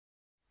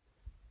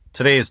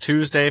Today is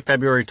Tuesday,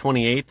 February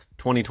 28th,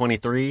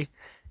 2023,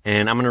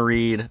 and I'm going to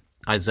read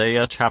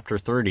Isaiah chapter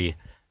 30.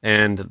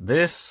 And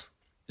this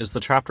is the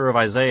chapter of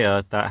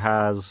Isaiah that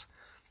has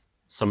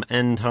some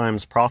end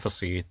times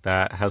prophecy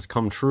that has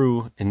come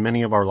true in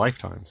many of our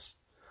lifetimes.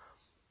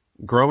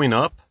 Growing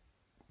up,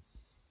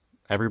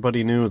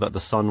 everybody knew that the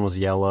sun was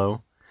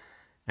yellow,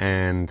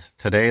 and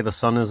today the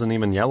sun isn't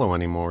even yellow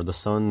anymore. The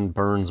sun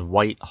burns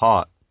white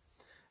hot.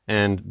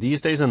 And these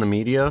days in the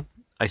media,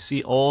 I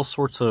see all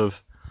sorts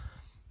of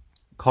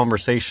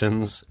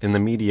conversations in the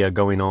media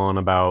going on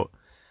about,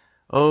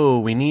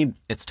 oh,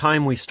 it's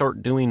time we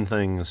start doing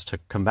things to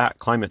combat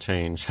climate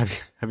change.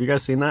 Have you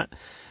guys seen that?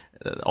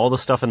 All the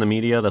stuff in the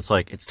media that's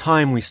like, it's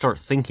time we start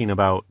thinking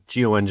about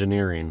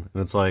geoengineering. And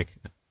it's like,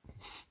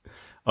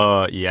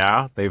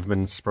 yeah, they've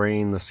been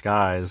spraying the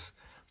skies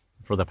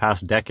for the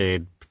past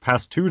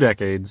 2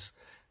 decades.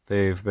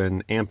 They've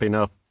been amping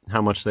up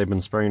how much they've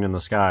been spraying in the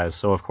skies.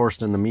 So of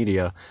course in the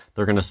media,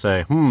 they're going to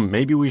say,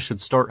 maybe we should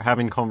start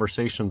having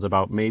conversations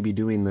about maybe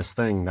doing this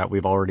thing that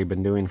we've already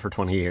been doing for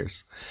 20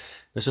 years.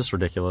 It's just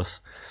ridiculous.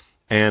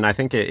 And I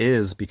think it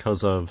is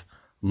because of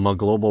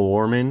global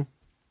warming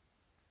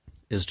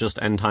is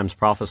just end times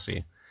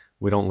prophecy.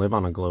 We don't live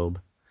on a globe.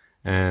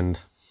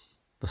 And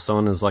the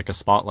sun is like a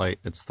spotlight.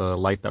 It's the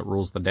light that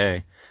rules the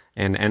day.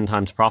 And end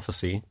times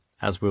prophecy,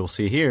 as we'll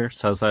see here,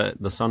 says that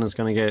the sun is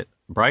going to get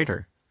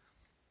brighter.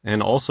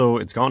 And also,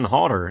 it's gotten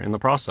hotter in the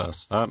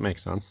process. That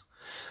makes sense.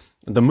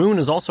 The moon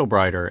is also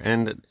brighter.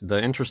 And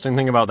the interesting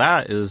thing about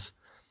that is,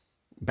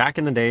 back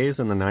in the days,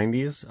 in the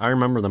 90s, I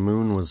remember the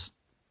moon was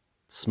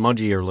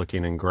smudgier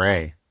looking and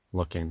gray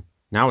looking.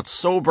 Now it's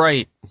so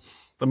bright.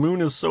 The moon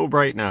is so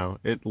bright now.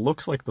 It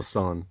looks like the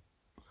sun.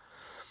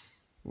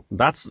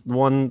 That's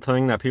one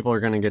thing that people are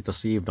going to get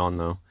deceived on,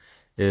 though,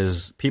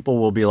 is people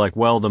will be like,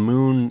 well, the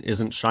moon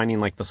isn't shining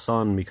like the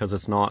sun because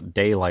it's not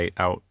daylight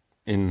out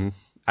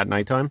at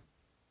nighttime.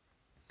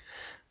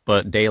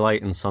 But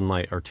daylight and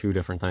sunlight are two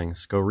different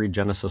things. Go read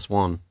Genesis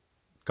 1.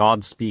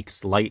 God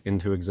speaks light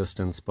into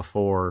existence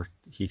before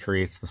he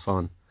creates the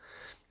sun.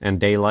 And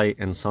daylight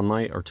and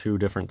sunlight are two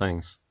different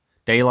things.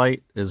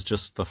 Daylight is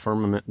just the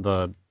firmament,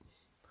 the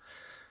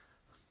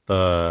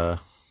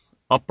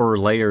upper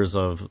layers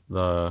of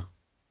the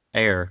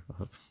air,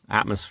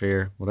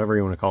 atmosphere, whatever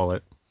you want to call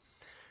it.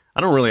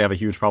 I don't really have a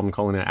huge problem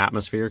calling it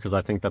atmosphere because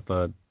I think that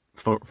the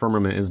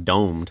firmament is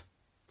domed.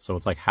 So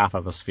it's like half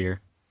of a sphere.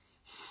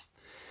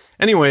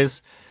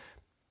 Anyways,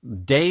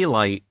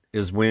 daylight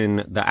is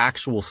when the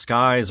actual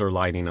skies are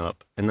lighting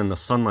up, and then the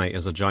sunlight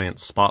is a giant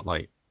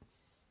spotlight.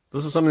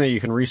 This is something that you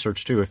can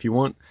research too. If you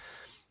want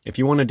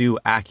to do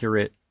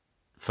accurate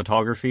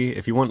photography,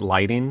 if you want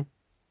lighting,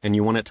 and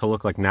you want it to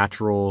look like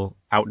natural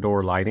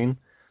outdoor lighting,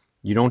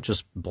 you don't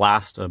just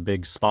blast a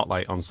big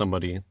spotlight on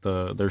somebody.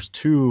 There's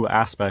two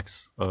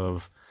aspects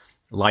of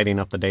lighting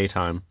up the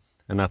daytime,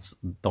 and that's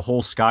the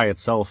whole sky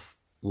itself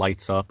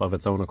lights up of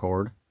its own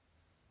accord.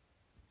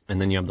 And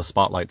then you have the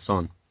spotlight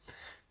sun.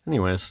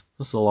 Anyways,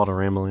 this is a lot of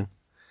rambling.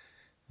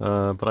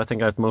 But I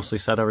think I've mostly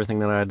said everything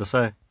that I had to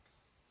say.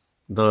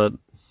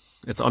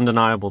 It's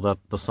undeniable that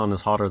the sun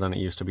is hotter than it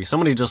used to be.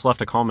 Somebody just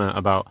left a comment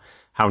about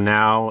how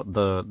now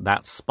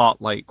that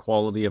spotlight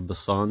quality of the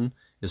sun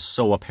is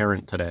so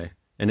apparent today.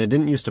 And it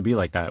didn't used to be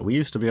like that. We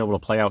used to be able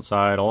to play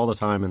outside all the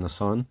time in the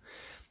sun.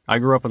 I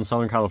grew up in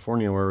Southern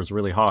California where it was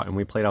really hot and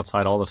we played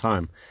outside all the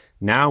time.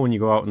 Now when you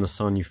go out in the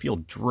sun, you feel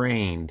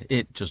drained.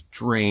 It just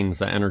drains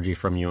the energy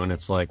from you. And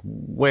it's like,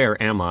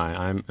 where am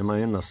I? Am I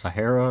in the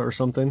Sahara or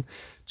something?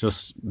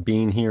 Just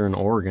being here in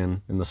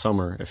Oregon in the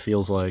summer, it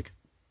feels like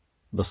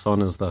the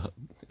sun is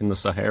in the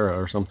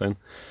Sahara or something.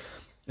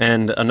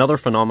 And another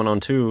phenomenon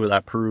too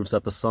that proves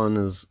that the sun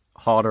is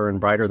hotter and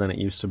brighter than it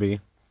used to be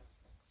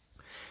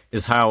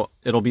is how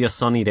it'll be a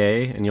sunny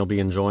day and you'll be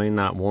enjoying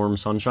that warm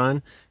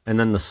sunshine, and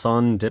then the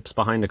sun dips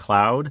behind a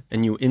cloud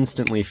and you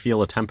instantly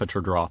feel a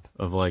temperature drop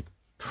of like,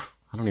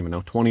 I don't even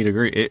know, 20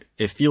 degrees.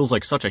 It feels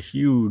like such a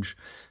huge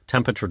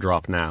temperature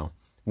drop now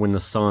when the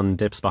sun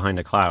dips behind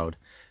a cloud.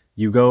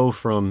 You go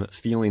from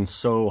feeling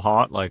so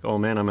hot, like, oh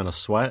man, I'm in a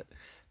sweat,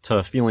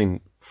 to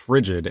feeling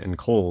frigid and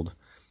cold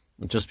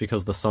just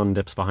because the sun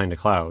dips behind a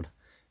cloud.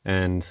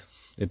 And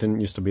it didn't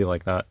used to be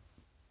like that.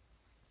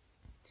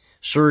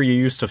 Sure, you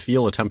used to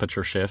feel a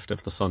temperature shift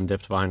if the sun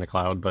dipped behind a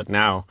cloud, but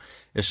now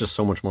it's just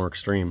so much more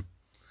extreme.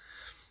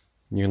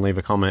 You can leave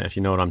a comment if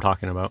you know what I'm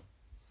talking about.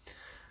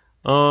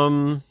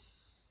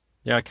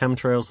 Yeah,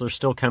 chemtrails. There's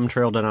still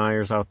chemtrail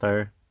deniers out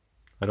there.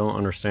 I don't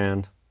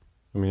understand.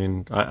 I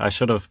mean, I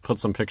should have put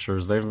some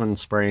pictures. They've been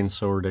spraying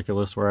so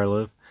ridiculous where I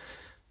live.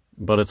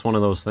 But it's one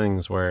of those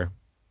things where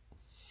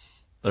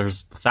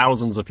there's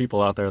thousands of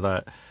people out there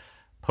that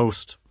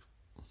post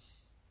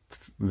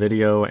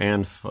video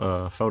and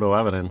photo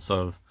evidence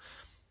of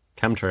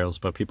chemtrails,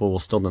 but people will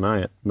still deny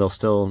it. They'll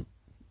still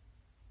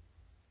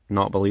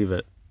not believe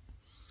it.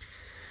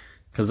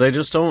 Because they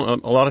just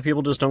don't, a lot of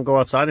people just don't go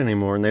outside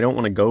anymore, and they don't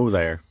want to go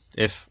there.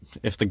 If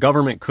the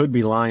government could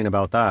be lying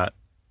about that,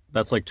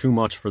 that's like too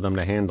much for them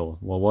to handle.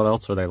 Well, what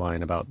else are they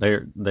lying about?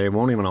 They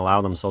won't even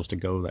allow themselves to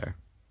go there.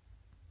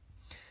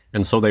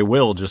 And so they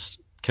will just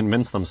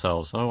convince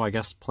themselves, oh, I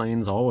guess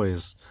planes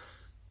always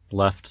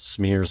left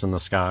smears in the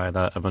sky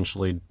that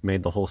eventually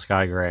made the whole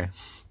sky gray.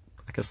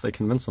 I guess they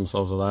convinced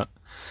themselves of that.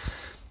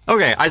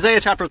 Okay,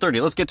 Isaiah chapter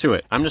 30, let's get to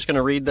it. I'm just going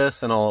to read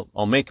this and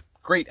I'll make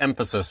great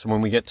emphasis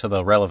when we get to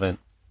the relevant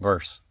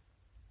verse.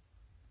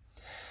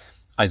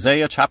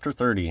 Isaiah chapter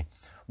 30.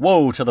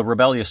 Woe to the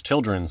rebellious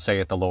children,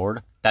 saith the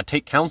Lord, that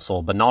take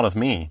counsel, but not of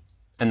me,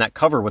 and that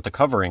cover with the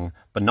covering,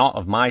 but not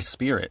of my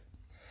spirit,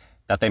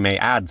 that they may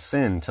add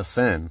sin to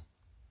sin,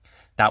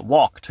 that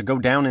walk to go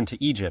down into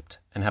Egypt,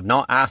 and have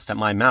not asked at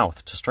my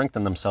mouth to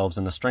strengthen themselves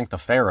in the strength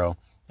of Pharaoh,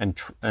 and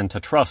to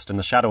trust in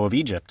the shadow of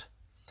Egypt.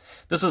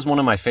 This is one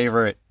of my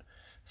favorite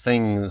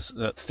themes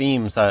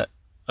that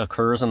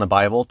occurs in the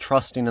Bible.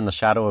 Trusting in the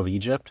shadow of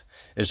Egypt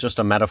is just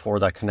a metaphor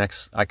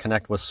that I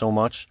connect with so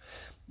much.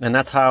 And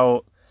that's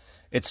how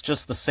it's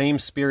just the same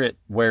spirit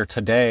where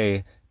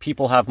today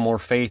people have more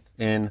faith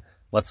in,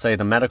 let's say,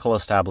 the medical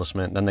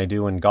establishment than they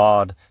do in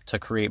God to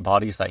create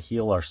bodies that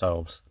heal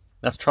ourselves.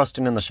 That's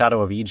trusting in the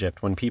shadow of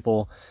Egypt. When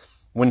people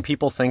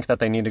think that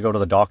they need to go to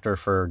the doctor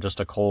for just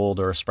a cold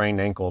or a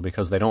sprained ankle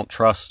because they don't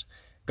trust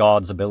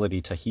God's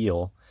ability to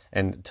heal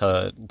and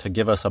to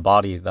give us a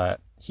body that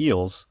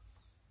heals,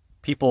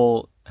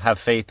 people have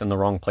faith in the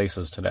wrong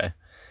places today.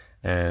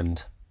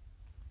 And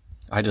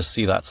I just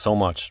see that so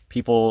much.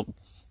 People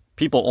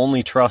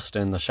only trust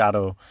in the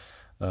shadow.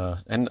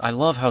 And I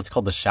love how it's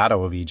called the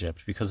shadow of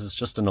Egypt, because it's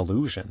just an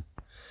illusion.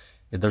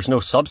 There's no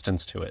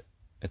substance to it.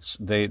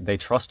 They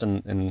trust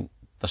in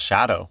the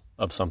shadow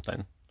of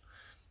something.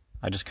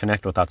 I just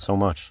connect with that so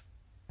much.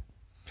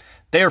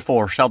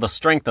 Therefore shall the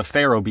strength of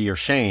Pharaoh be your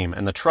shame,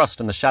 and the trust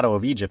in the shadow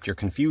of Egypt your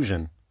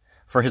confusion.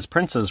 For his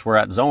princes were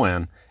at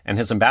Zoan, and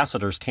his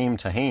ambassadors came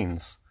to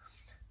Hanes.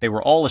 They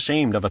were all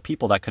ashamed of a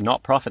people that could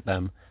not profit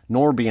them,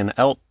 nor be an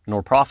help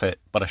nor profit,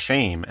 but a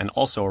shame, and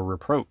also a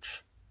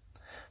reproach.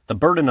 The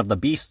burden of the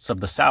beasts of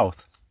the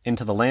south,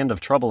 into the land of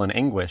trouble and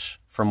anguish,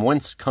 from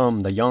whence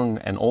come the young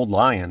and old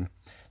lion,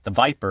 the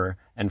viper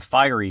and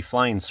fiery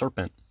flying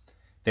serpent.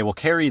 They will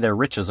carry their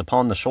riches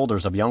upon the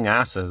shoulders of young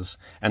asses,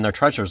 and their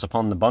treasures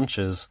upon the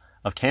bunches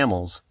of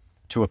camels,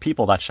 to a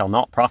people that shall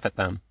not profit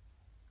them.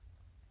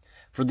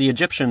 For the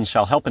Egyptians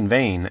shall help in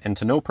vain, and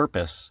to no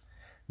purpose.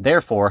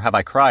 Therefore have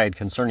I cried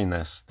concerning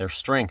this, their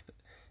strength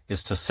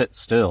is to sit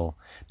still.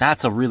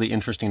 That's a really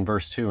interesting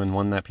verse too, and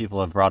one that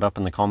people have brought up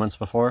in the comments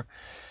before.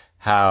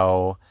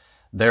 How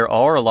there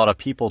are a lot of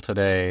people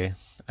today,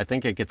 I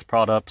think it gets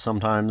brought up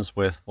sometimes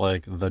with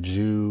like the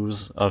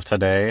Jews of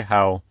today,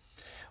 how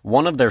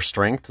one of their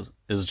strengths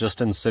is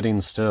just in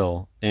sitting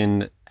still,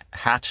 in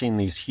hatching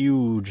these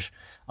huge,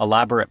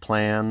 elaborate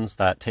plans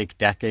that take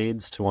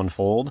decades to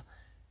unfold,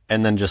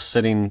 and then just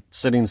sitting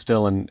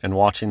still and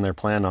watching their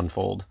plan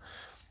unfold.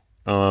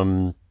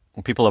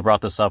 People have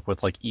brought this up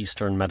with like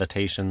Eastern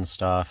meditation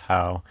stuff,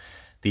 how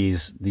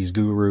these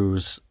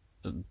gurus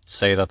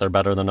say that they're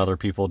better than other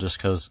people just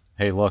because,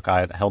 hey, look,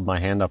 I held my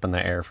hand up in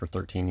the air for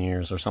 13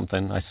 years or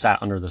something. I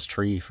sat under this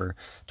tree for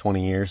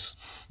 20 years.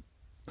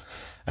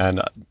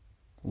 And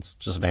it's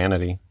just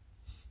vanity.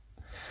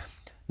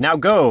 Now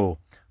go,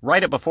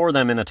 write it before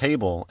them in a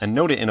table, and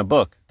note it in a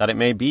book, that it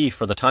may be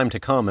for the time to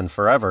come and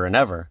forever and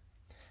ever.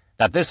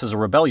 That this is a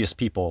rebellious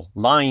people,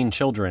 lying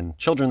children,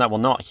 children that will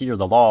not hear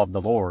the law of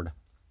the Lord,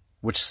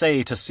 which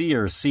say to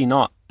seers, see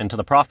not, and to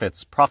the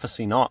prophets,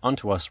 prophesy not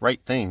unto us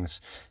right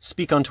things,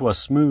 speak unto us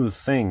smooth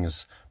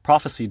things,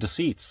 prophesy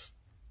deceits.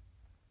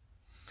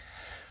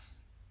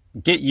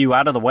 Get you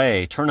out of the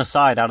way, turn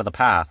aside out of the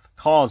path,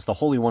 cause the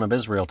Holy One of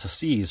Israel to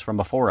cease from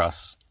before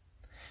us.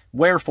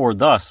 Wherefore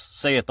thus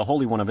saith the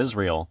Holy One of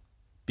Israel,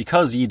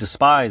 because ye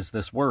despise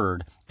this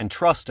word, and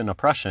trust in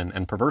oppression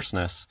and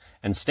perverseness,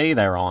 and stay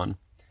thereon,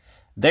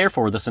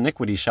 therefore this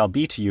iniquity shall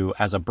be to you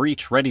as a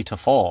breach ready to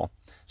fall,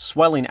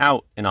 swelling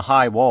out in a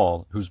high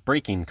wall, whose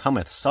breaking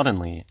cometh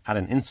suddenly at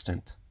an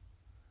instant.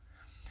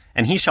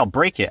 And he shall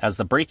break it as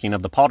the breaking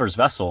of the potter's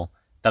vessel,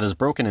 that is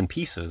broken in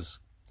pieces.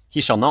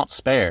 He shall not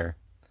spare,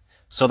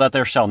 so that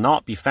there shall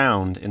not be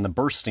found in the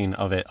bursting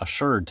of it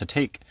assured to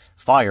take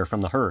fire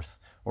from the hearth,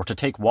 or to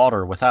take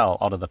water without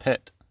out of the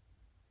pit.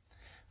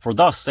 For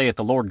thus saith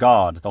the Lord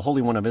God, the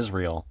Holy One of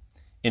Israel,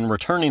 in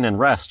returning and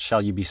rest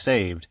shall ye be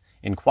saved,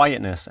 in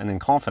quietness and in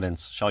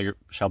confidence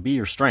shall be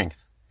your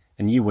strength,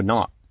 and ye would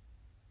not.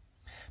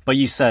 But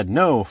ye said,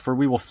 no, for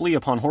we will flee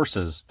upon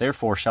horses,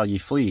 therefore shall ye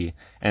flee,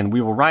 and we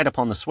will ride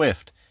upon the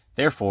swift,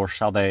 therefore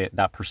shall they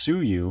that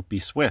pursue you be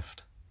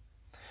swift.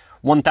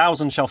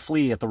 1,000 shall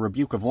flee at the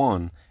rebuke of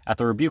one, at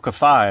the rebuke of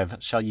 5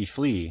 shall ye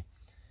flee,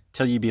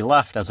 till ye be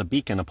left as a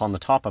beacon upon the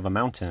top of a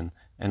mountain,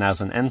 and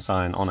as an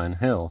ensign on an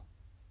hill.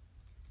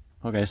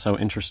 Okay, so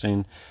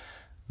interesting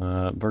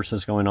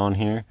verses going on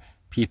here.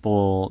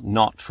 People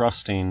not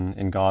trusting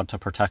in God to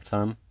protect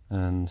them,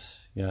 and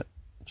yet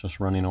just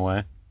running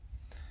away.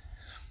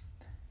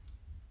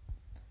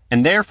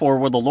 And therefore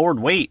will the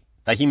Lord wait,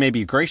 that he may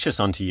be gracious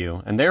unto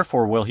you, and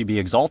therefore will he be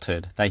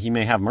exalted, that he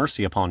may have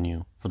mercy upon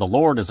you. For the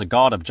Lord is a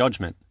God of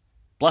judgment.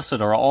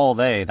 Blessed are all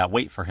they that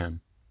wait for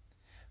him.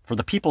 For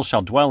the people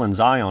shall dwell in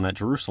Zion at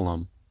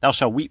Jerusalem. Thou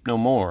shalt weep no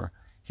more.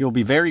 He will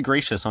be very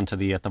gracious unto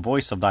thee at the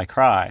voice of thy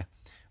cry.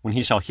 When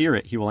he shall hear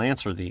it, he will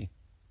answer thee.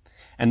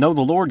 And though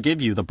the Lord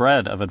give you the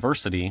bread of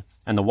adversity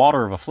and the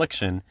water of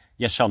affliction,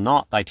 yet shall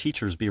not thy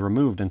teachers be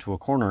removed into a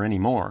corner any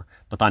more,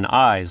 but thine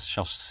eyes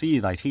shall see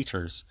thy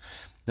teachers.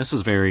 This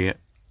is very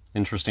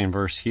interesting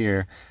verse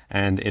here,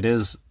 and it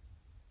is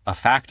a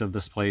fact of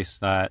this place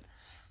that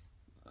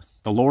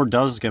the Lord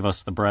does give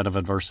us the bread of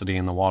adversity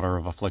and the water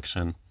of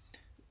affliction.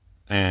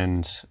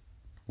 And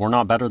we're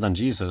not better than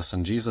Jesus,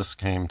 and Jesus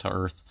came to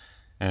earth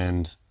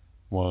and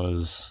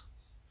was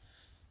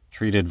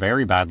treated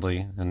very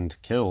badly and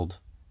killed,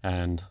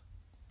 and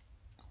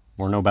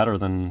we're no better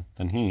than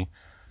he.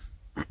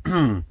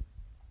 And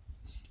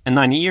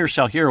thine ears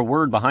shall hear a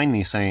word behind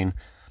thee, saying,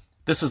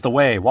 This is the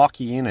way, walk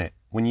ye in it,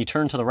 when ye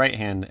turn to the right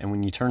hand, and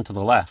when ye turn to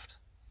the left.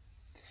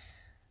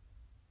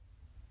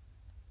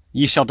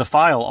 Ye shall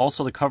defile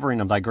also the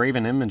covering of thy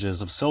graven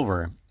images of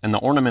silver, and the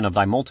ornament of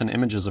thy molten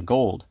images of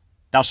gold.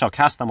 Thou shalt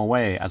cast them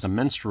away as a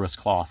menstruous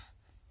cloth.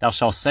 Thou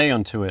shalt say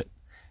unto it,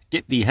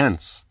 Get thee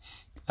hence.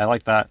 I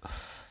like that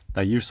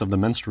use of the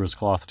menstruous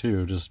cloth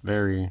too, just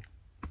very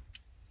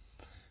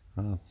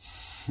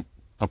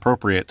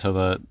appropriate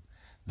to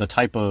the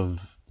type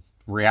of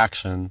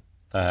reaction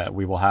that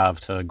we will have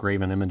to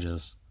graven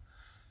images.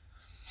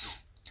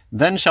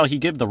 Then shall he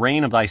give the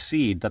rain of thy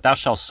seed, that thou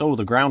shalt sow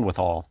the ground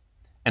withal,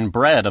 and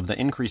bread of the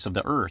increase of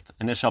the earth,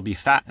 and it shall be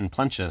fat and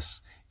plenteous.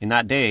 In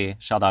that day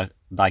shall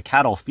thy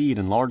cattle feed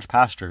in large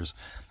pastures.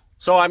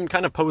 So I'm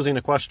kind of posing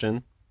a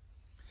question.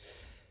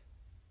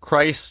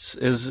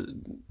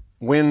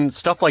 When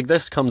stuff like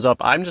this comes up,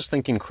 I'm just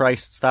thinking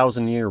Christ's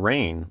 1,000-year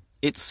reign.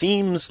 It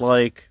seems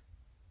like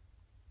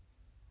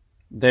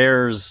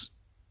there's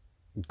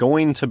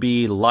going to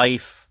be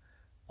life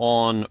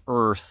on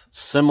earth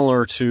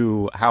similar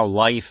to how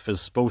life is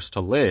supposed to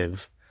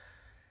live,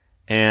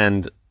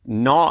 and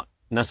not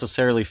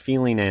necessarily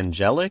feeling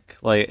angelic,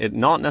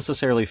 not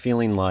necessarily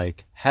feeling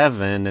like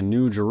heaven and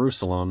New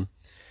Jerusalem.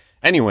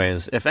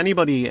 Anyways, if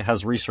anybody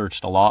has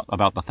researched a lot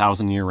about the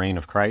 1,000-year reign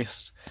of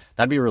Christ,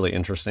 that'd be really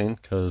interesting,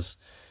 because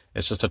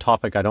it's just a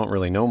topic I don't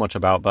really know much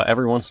about, but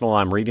every once in a while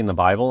I'm reading the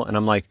Bible and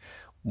I'm like,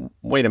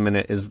 wait a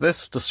minute, is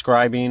this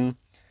describing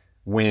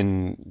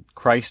when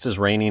Christ is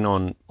reigning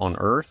on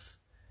earth?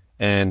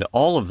 And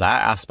all of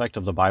that aspect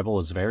of the Bible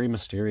is very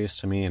mysterious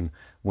to me. And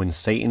when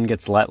Satan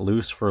gets let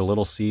loose for a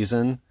little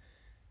season,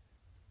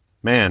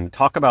 man,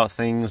 talk about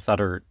things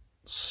that are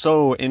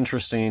so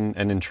interesting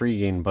and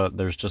intriguing, but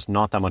there's just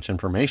not that much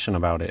information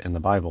about it in the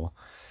Bible.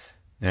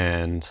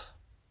 And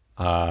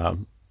I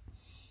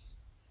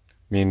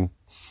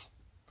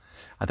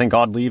think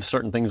God leaves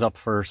certain things up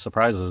for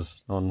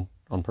surprises on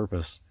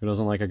purpose. Who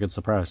doesn't like a good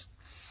surprise?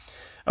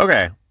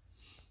 Okay.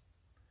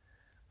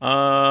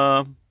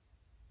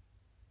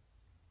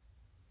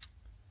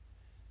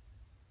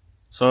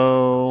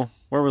 So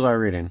where was I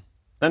reading?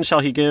 Then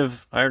shall he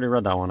give, I already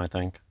read that one, I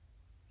think.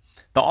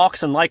 The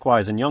oxen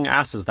likewise and young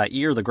asses that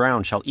ear the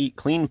ground shall eat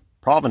clean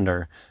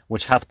provender,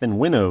 which hath been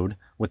winnowed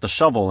with the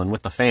shovel and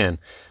with the fan.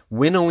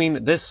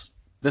 Winnowing, this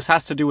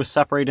has to do with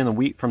separating the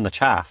wheat from the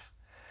chaff.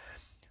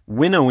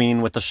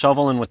 Winnowing with the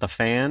shovel and with the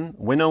fan.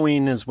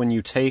 Winnowing is when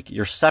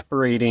you're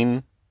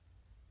separating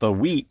the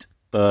wheat,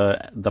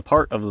 the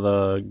part of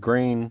the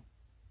grain,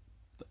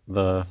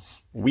 the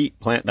wheat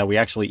plant that we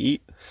actually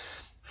eat,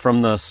 from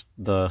the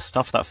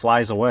stuff that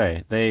flies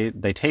away.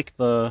 They take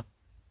the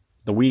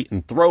wheat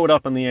and throw it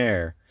up in the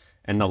air,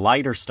 and the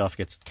lighter stuff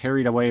gets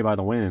carried away by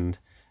the wind,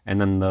 and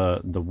then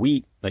the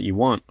wheat that you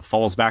want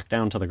falls back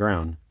down to the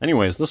ground.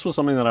 Anyways, this was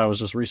something that I was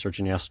just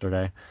researching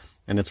yesterday,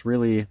 and it's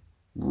really,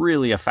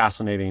 really a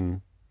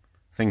fascinating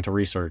thing to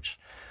research.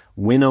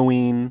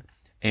 Winnowing,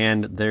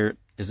 and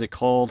is it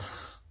called,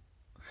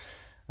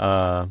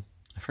 I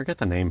forget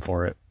the name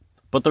for it,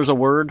 but there's a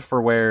word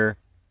for where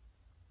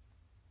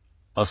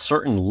a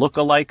certain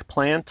look-alike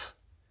plant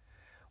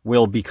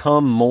will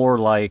become more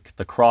like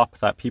the crop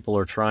that people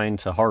are trying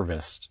to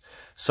harvest.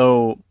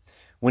 So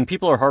when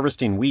people are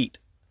harvesting wheat,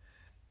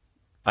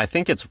 I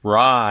think it's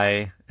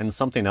rye and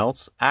something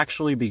else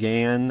actually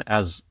began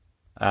as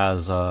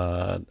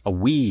a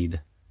weed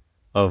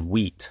of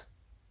wheat.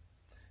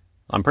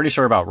 I'm pretty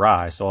sure about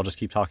rye, so I'll just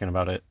keep talking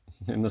about it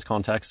in this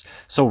context.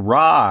 So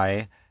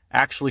rye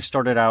actually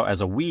started out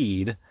as a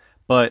weed,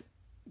 but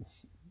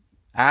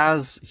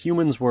as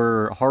humans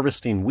were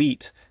harvesting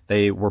wheat,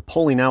 they were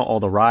pulling out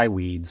all the rye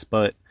weeds,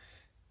 but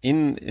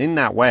in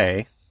that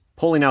way,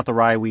 pulling out the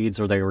rye weeds,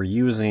 or they were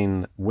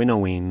using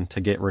winnowing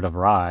to get rid of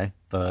rye,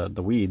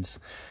 the weeds.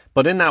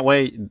 But in that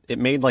way, it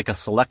made like a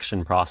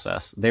selection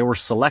process. They were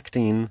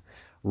selecting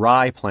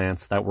rye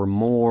plants that were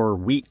more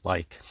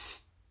wheat-like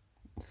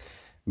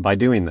by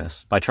doing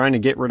this. By trying to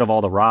get rid of all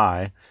the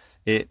rye,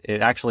 it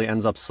actually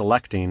ends up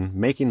selecting,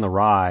 making the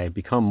rye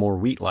become more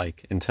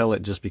wheat-like until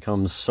it just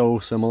becomes so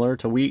similar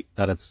to wheat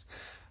that it's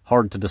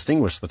hard to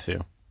distinguish the two.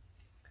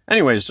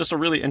 Anyways, just a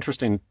really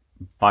interesting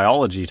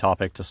biology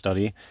topic to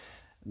study.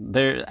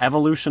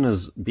 Evolution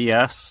is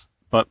BS,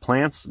 but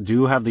plants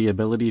do have the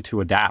ability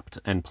to adapt,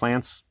 and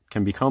plants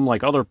can become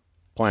like other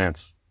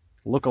plants,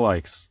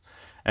 lookalikes.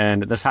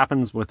 And this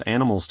happens with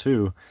animals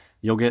too.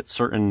 You'll get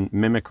certain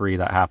mimicry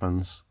that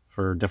happens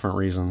for different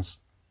reasons.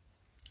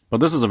 But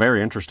this is a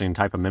very interesting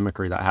type of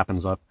mimicry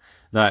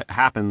that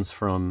happens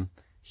from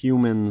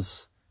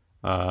humans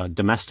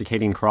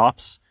domesticating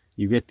crops.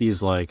 You get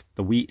these, like,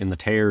 the wheat and the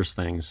tares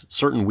things.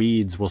 Certain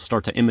weeds will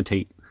start to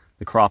imitate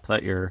the crop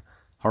that you're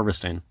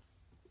harvesting.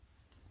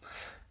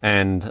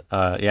 And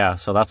yeah,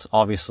 so that's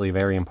obviously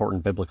very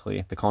important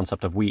biblically, the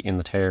concept of wheat in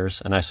the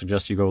tares. And I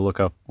suggest you go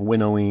look up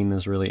winnowing,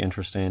 is really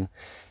interesting.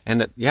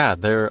 And yeah,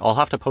 I'll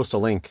have to post a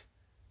link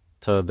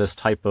to this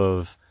type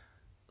of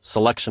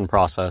selection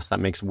process that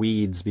makes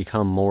weeds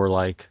become more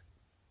like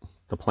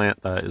the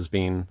plant that is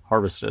being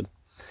harvested.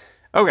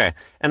 Okay,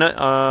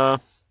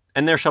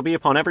 and there shall be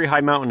upon every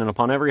high mountain and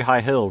upon every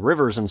high hill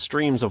rivers and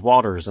streams of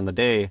waters in the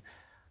day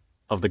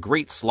of the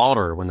great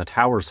slaughter when the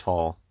towers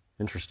fall.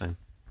 Interesting.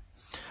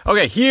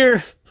 Okay,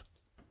 here,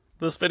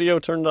 this video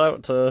turned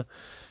out to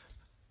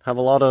have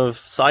a lot of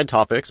side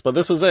topics, but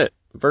this is it.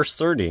 Verse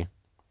 30.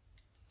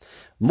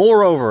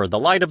 Moreover, the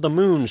light of the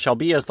moon shall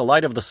be as the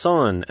light of the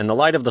sun, and the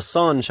light of the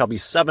sun shall be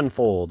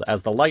sevenfold,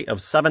 as the light of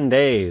 7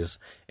 days,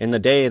 in the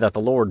day that the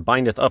Lord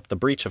bindeth up the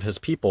breach of his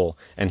people,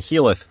 and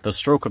healeth the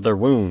stroke of their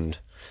wound.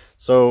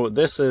 So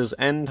this is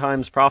end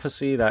times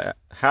prophecy that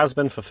has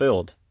been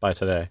fulfilled by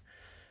today.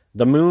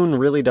 The moon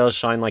really does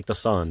shine like the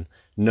sun.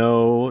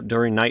 No,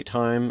 during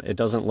nighttime it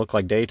doesn't look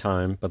like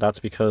daytime, but that's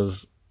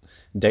because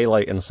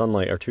daylight and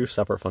sunlight are two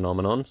separate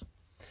phenomenons.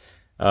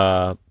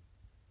 But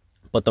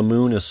the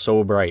moon is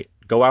so bright.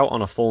 Go out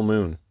on a full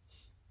moon.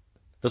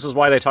 This is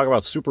why they talk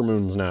about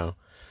supermoons now.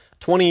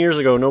 20 years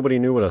ago, nobody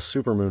knew what a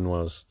supermoon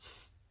was.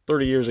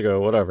 30 years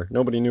ago, whatever.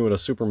 Nobody knew what a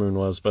supermoon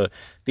was, but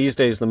these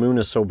days the moon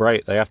is so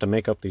bright, they have to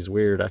make up these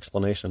weird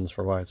explanations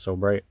for why it's so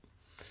bright.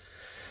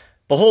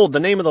 Behold, the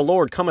name of the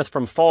Lord cometh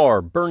from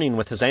far, burning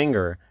with his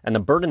anger, and the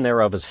burden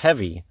thereof is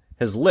heavy.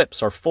 His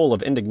lips are full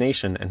of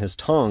indignation, and his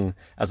tongue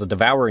as a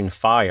devouring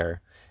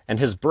fire. And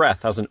his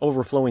breath as an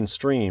overflowing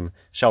stream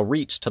shall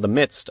reach to the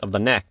midst of the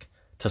neck,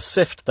 to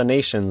sift the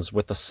nations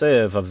with the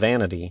sieve of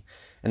vanity.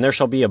 And there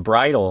shall be a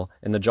bridle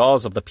in the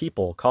jaws of the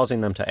people,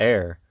 causing them to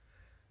err.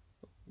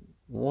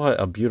 What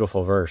a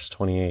beautiful verse,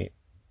 28.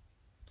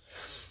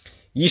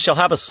 Ye shall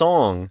have a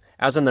song,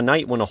 as in the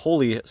night when a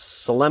holy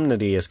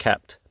solemnity is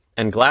kept,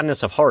 and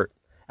gladness of heart,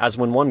 as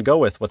when one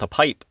goeth with a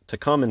pipe to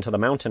come into the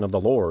mountain of the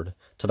Lord,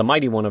 to the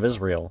mighty one of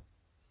Israel.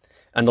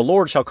 And the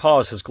Lord shall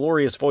cause his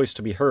glorious voice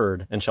to be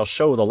heard, and shall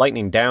show the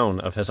lightning down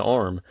of his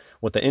arm,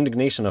 with the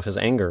indignation of his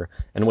anger,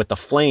 and with the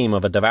flame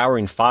of a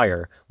devouring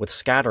fire, with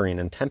scattering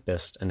and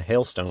tempest and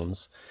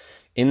hailstones.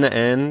 In the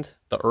end,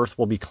 the earth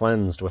will be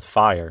cleansed with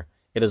fire.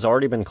 It has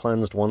already been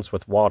cleansed once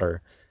with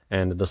water,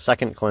 and the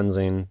second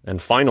cleansing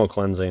and final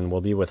cleansing will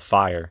be with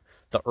fire.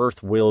 The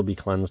earth will be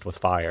cleansed with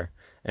fire,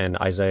 and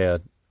Isaiah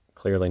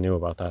clearly knew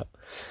about that.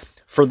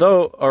 For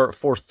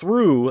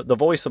through the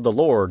voice of the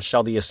Lord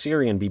shall the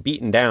Assyrian be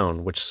beaten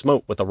down, which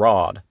smote with a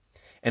rod.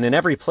 And in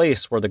every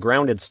place where the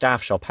grounded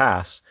staff shall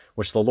pass,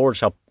 which the Lord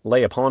shall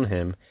lay upon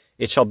him,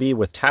 it shall be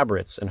with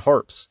tabrets and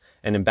harps,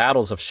 and in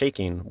battles of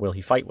shaking will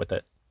he fight with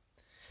it.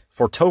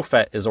 For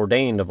Tophet is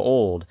ordained of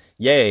old,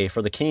 yea,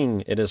 for the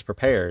king it is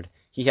prepared.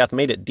 He hath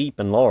made it deep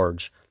and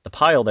large. The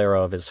pile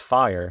thereof is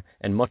fire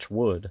and much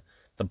wood.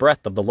 The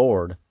breath of the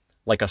Lord,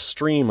 like a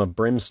stream of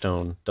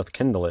brimstone, doth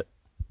kindle it.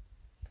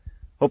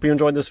 Hope you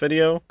enjoyed this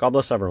video. God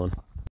bless everyone.